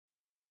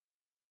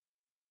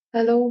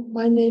Hello,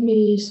 my name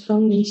is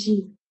Fang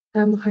Linxi.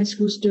 I'm a high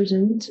school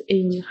student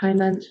in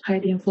Hainan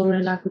Haidian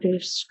Foreign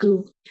Language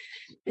School.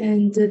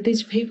 And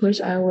these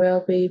papers I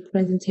will be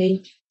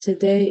presenting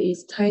today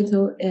is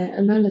titled An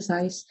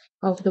Analysis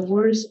of the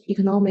World's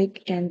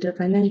Economic and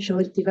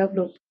Financial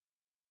Development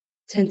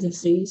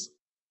Tendencies.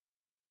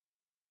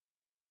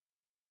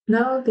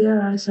 Now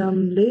there are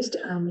some lists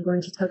I'm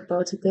going to talk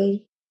about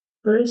today.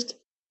 First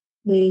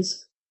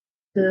is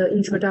the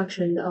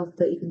introduction of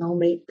the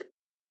economic.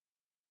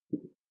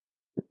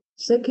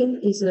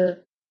 Second is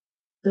the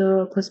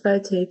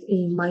perspective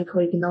in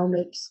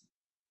microeconomics.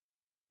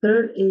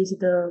 Third is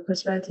the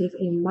perspective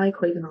in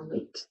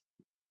microeconomics.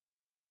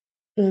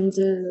 And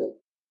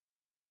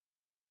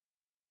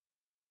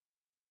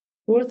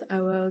fourth,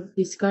 I will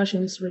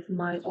discussions with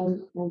my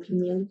own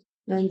opinion.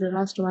 And the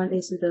last one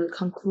is the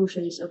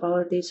conclusions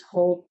about this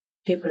whole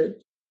paper.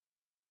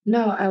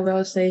 Now I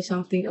will say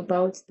something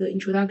about the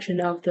introduction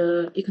of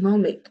the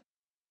economic.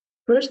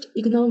 First,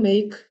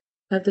 economic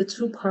have the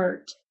two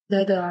parts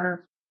that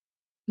are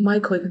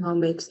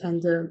microeconomics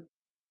and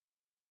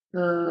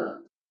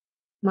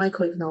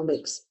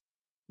microeconomics.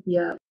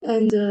 Yeah,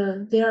 and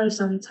there are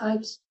some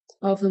types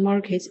of the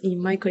markets in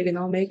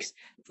microeconomics.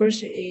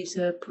 First is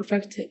a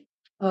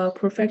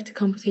perfect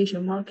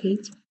computation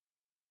market.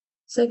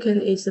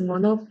 Second is a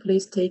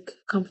monopolistic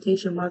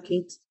computation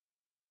market.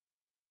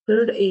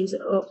 Third is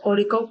a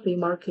oligopoly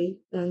market,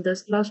 and the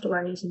last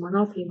one is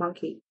monopoly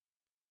market.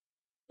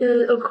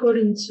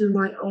 According to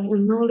my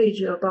own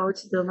knowledge about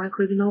the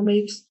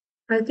microeconomics,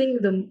 I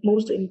think the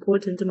most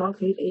important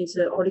market is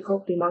the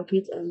oligopoly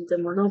market and the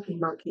monopoly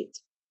market.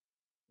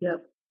 Yeah.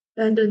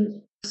 And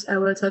then I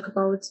will talk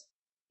about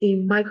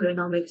in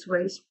microeconomics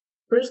ways.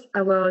 First,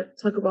 I will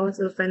talk about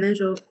the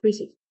financial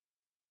crisis.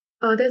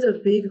 There's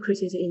a big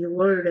crisis in the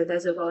world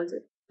that's about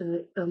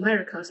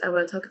Americas. I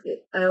will talk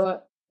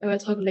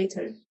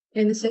later.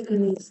 And the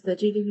second is the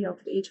GDP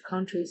of each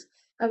countries.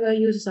 I will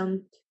use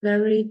some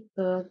very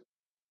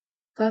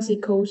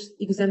classical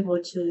example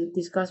to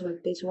discuss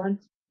with this one.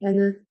 And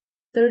the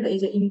third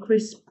is the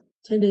increased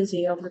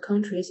tendency of the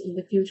countries in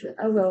the future.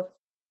 I will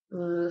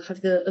have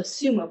to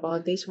assume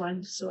about this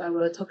one, so I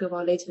will talk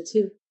about later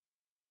too.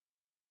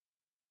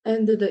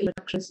 And the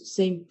introductions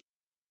same.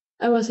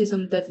 I will say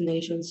some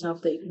definitions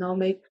of the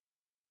economic.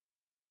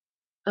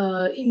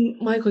 In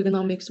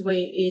microeconomics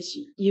way is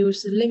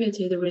use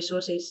limited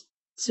resources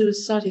to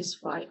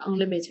satisfy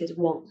unlimited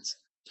wants.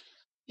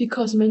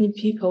 Because many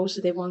people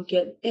they want to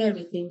get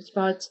everything,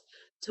 but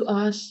to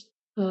us,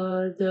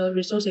 the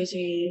resources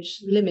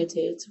is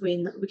limited.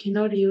 We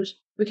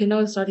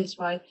cannot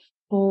satisfy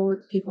all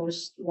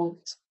people's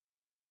wants.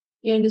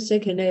 And the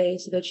second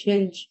is the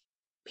change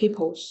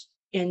peoples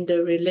and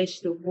relate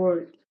the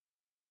world.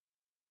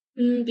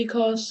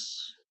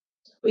 Because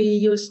we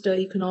use the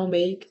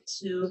economic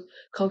to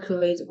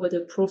calculate what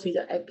the profit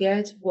I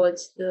get, what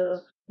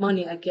the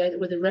money I get,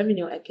 what the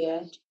revenue I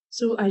get.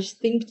 So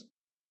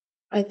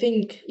I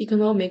think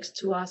economics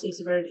to us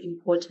is very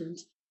important,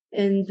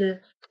 and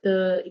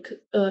the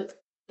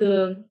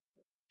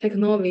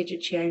technology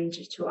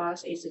change to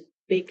us is a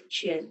big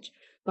change.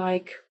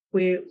 Like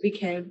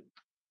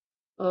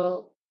uh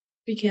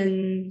we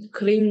can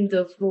clean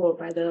the floor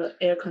by the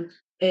air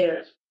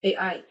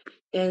AI,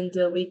 and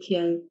we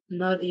can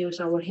not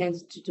use our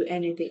hands to do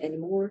anything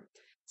anymore.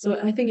 So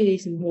I think it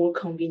is more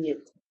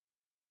convenient.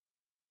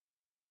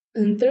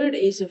 And third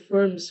is the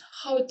firms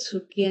how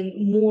to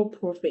gain more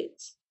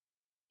profits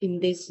in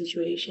this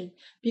situation,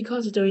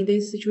 because during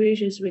these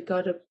situations we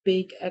got a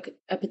big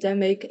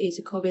epidemic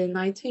is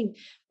COVID-19,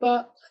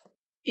 but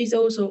it's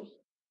also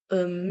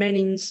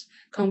many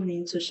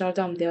companies to shut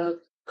down their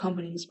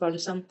companies, but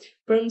some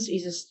firms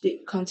is still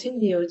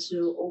continue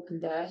to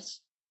open that.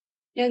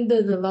 And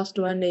the last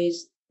one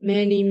is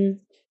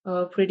many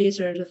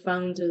producers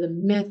found the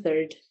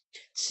method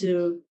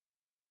to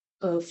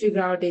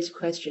figure out these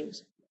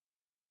questions.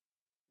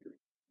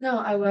 Now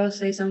I will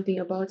say something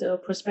about the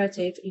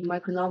perspective in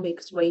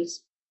microeconomics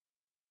ways.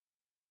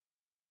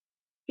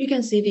 You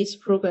can see this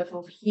prograph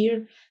of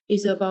here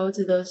is about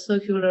the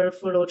circular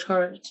flow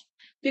chart.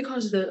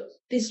 Because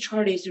this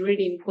chart is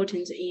really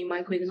important in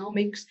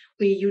microeconomics,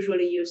 we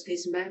usually use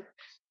this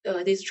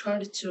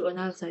chart to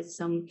analyze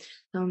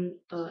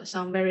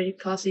some very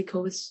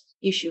classical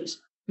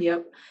issues.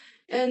 Yep,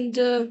 and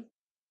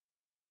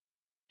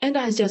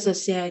I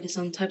just said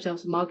some types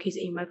of markets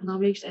in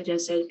microeconomics. I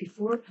just said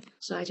before,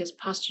 so I just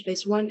passed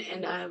this one,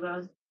 and I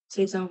will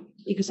say some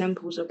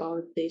examples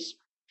about this.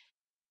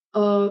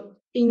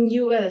 In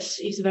US,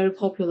 it's very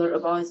popular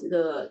about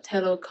the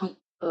telecom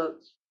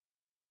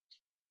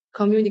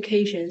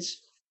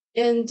communications,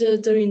 and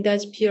during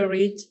that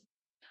period,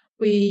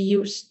 we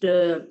use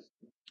the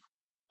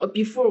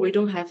before we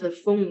don't have the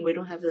phone, we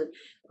don't have the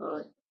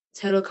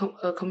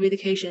telecom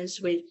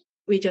communications.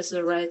 We just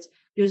write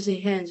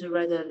using hands to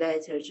write a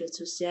letter just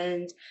to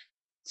send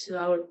to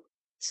our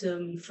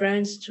to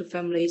friends, to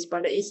families,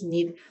 but it's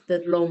need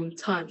the long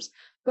times.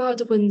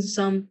 But when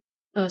some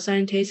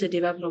scientists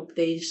develop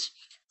this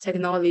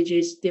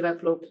technologies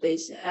develop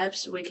these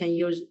apps, we can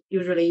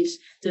usually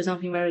do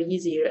something very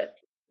easier.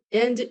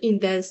 And in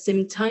that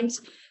same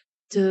times,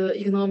 the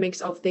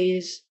economics of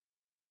these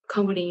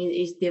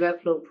companies is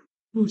developed,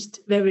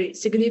 very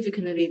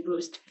significantly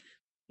boost,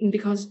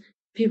 because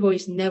people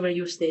is never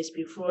used this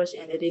before,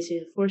 and this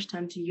is the first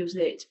time to use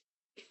it.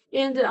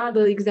 And the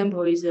other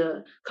example is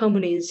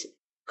companies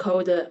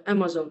called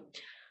Amazon.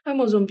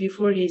 Amazon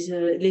before is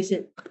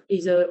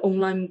a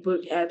online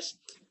book apps,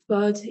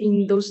 but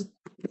in those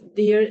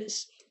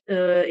years,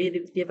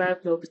 it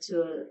developed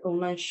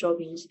online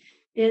shoppings,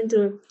 and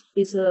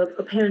it's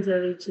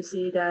apparently to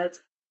see that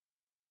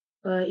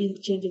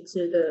it changes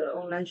to the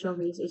online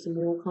shopping is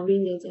more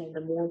convenient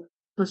and more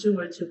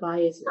consumer to buy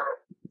it.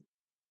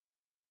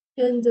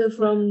 And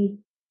from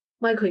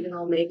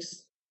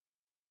microeconomics,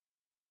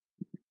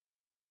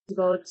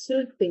 about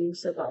two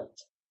things about.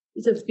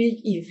 It's a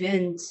big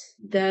event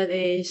that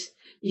is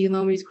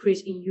economic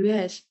craze in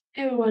US.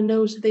 Everyone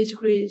knows these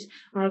craze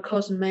are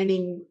caused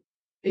many,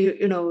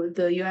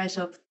 the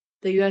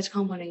US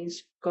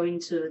companies going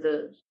to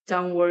the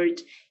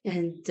downward,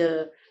 and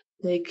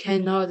they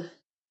cannot,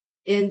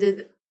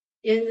 and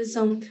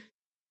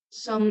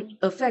some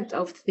effect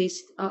of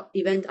this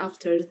event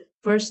after.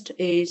 First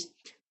is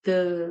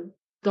the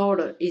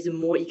dollar is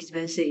more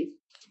expensive,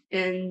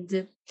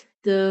 and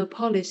the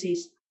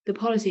policy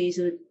is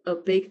a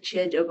big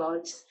change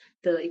about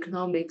the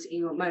economics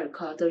in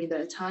America during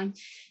that time.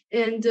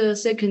 And the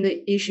second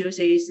issue is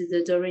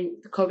during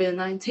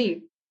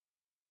COVID-19.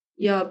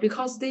 Yeah,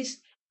 because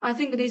I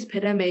think this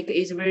pandemic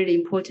is very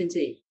important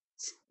to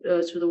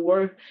the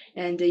world,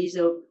 and is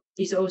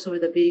also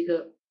the big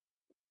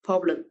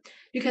problem.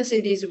 You can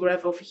see this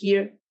graph of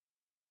here.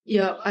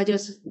 Yeah, it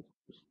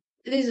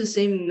is the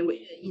same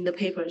in the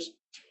papers.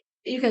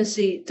 You can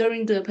see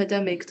during the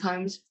pandemic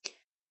times,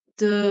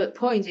 the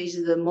point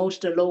is the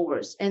most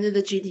lowest, and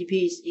the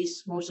GDP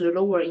is most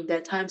lower in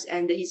that times,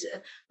 and it's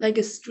like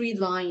a straight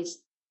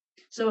lines.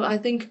 So I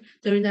think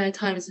during that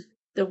times,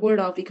 the world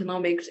of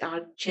economics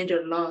are changed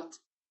a lot.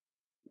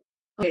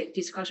 Okay,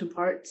 discussion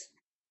part.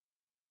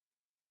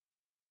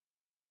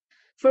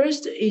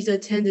 First is a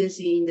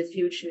tendency in the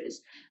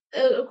futures.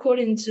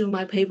 According to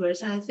my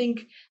papers, I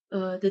think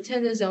the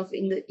tendency of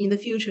in the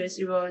futures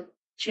will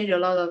change a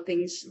lot of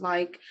things,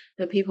 like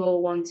the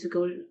people want to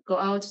go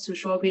out to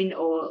shopping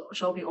or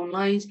shopping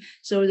online,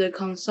 so the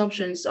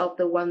consumptions of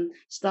the one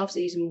stuffs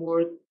is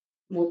more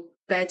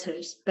better.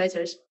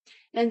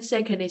 And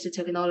second is the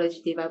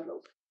technology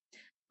develop.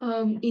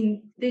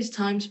 In these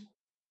times,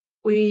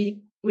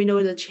 we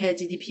know the chat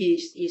GDP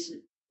is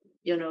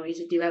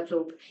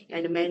developed,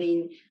 and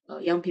many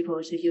young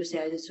people use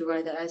it to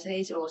write the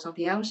essays or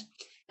something else.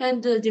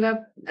 And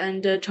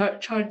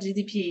chart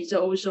GDP is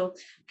also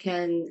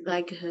can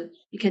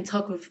you can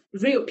talk with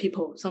real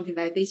people, something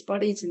like this,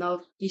 but it's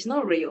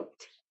not real.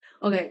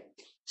 Okay,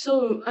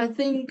 so I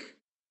think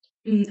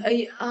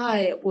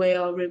AI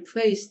will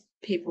replace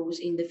peoples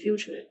in the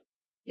future.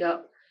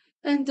 Yeah,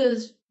 and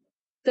the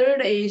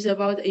third is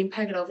about the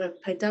impact of the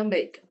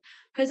pandemic.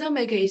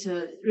 Pandemic is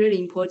really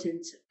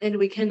important, and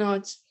we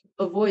cannot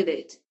avoid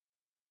it.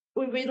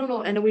 We don't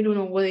know, and we don't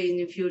know what in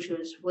the future,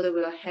 what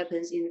will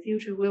happen in the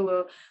future. We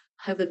will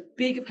have a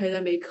big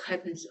pandemic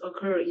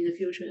occur in the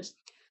future.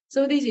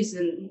 So this is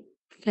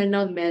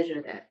cannot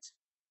measure that.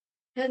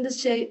 And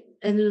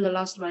the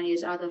last one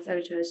is other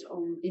factors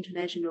on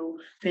international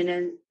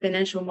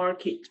financial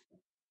market.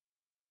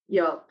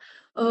 Yeah.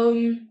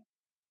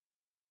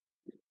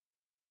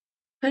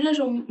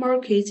 Financial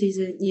markets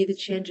need to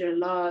change a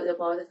lot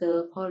about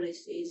the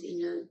policies in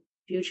the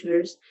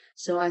futures.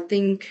 So I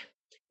think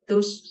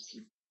those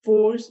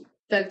four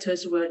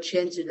factors will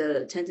change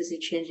the tendency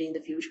change in the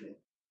future.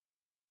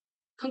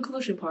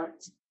 Conclusion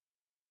part.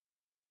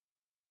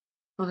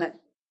 Okay.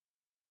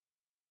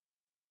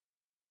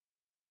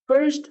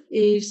 First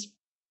is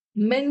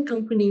many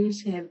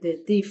companies have the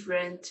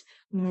different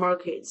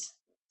markets.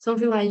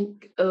 Something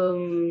like,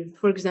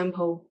 for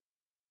example,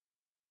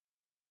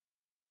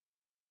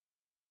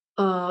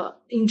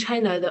 in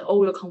China, the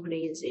oil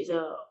companies is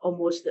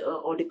almost an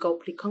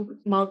oligopoly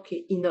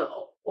market in the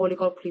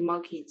oligopoly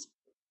markets.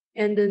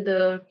 And then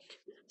the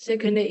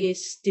second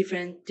is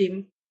different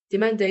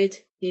demanded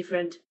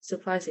different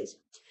supplies.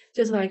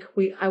 Just like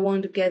I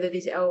want to get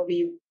these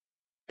LV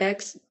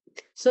bags,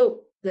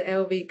 so the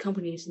LV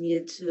companies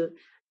need to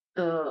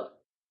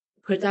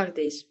product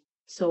this.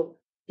 So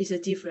it's a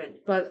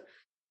different, but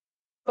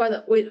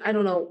wait, I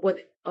don't know what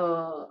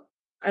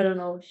I don't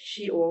know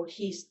she or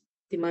he's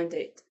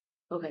demanded.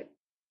 Okay.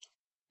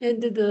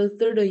 And the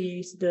third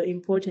is the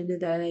important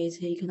that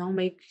is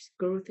economic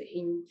growth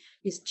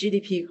is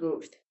GDP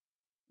growth.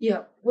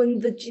 Yeah, when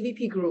the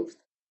GDP growth,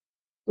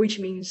 which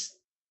means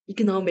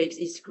economics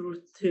is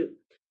growth too.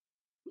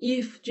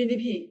 If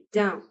GDP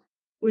down,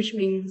 which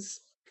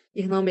means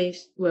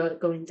economics will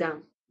going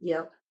down.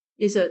 Yeah,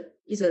 it's a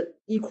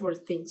equal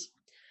things.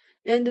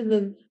 And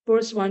the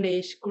first one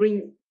is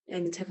green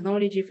and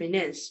technology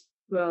finance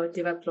will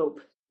develop.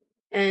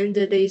 And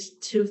these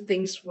two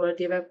things will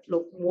develop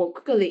more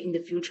quickly in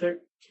the future.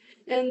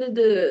 And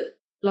the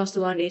last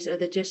one is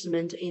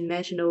adjustment in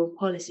national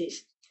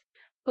policies.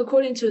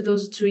 According to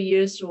those 2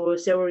 years or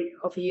several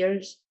of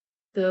years,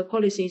 the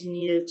policies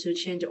needed to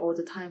change all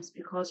the times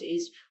because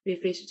we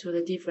face to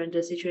the different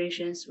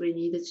situations we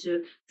needed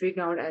to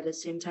figure out at the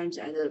same time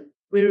and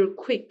very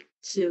quick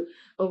to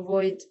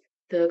avoid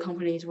the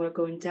companies were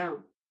going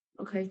down.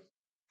 Okay.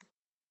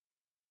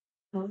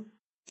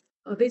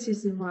 This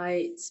is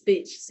my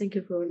speech. Thank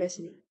you for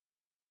listening.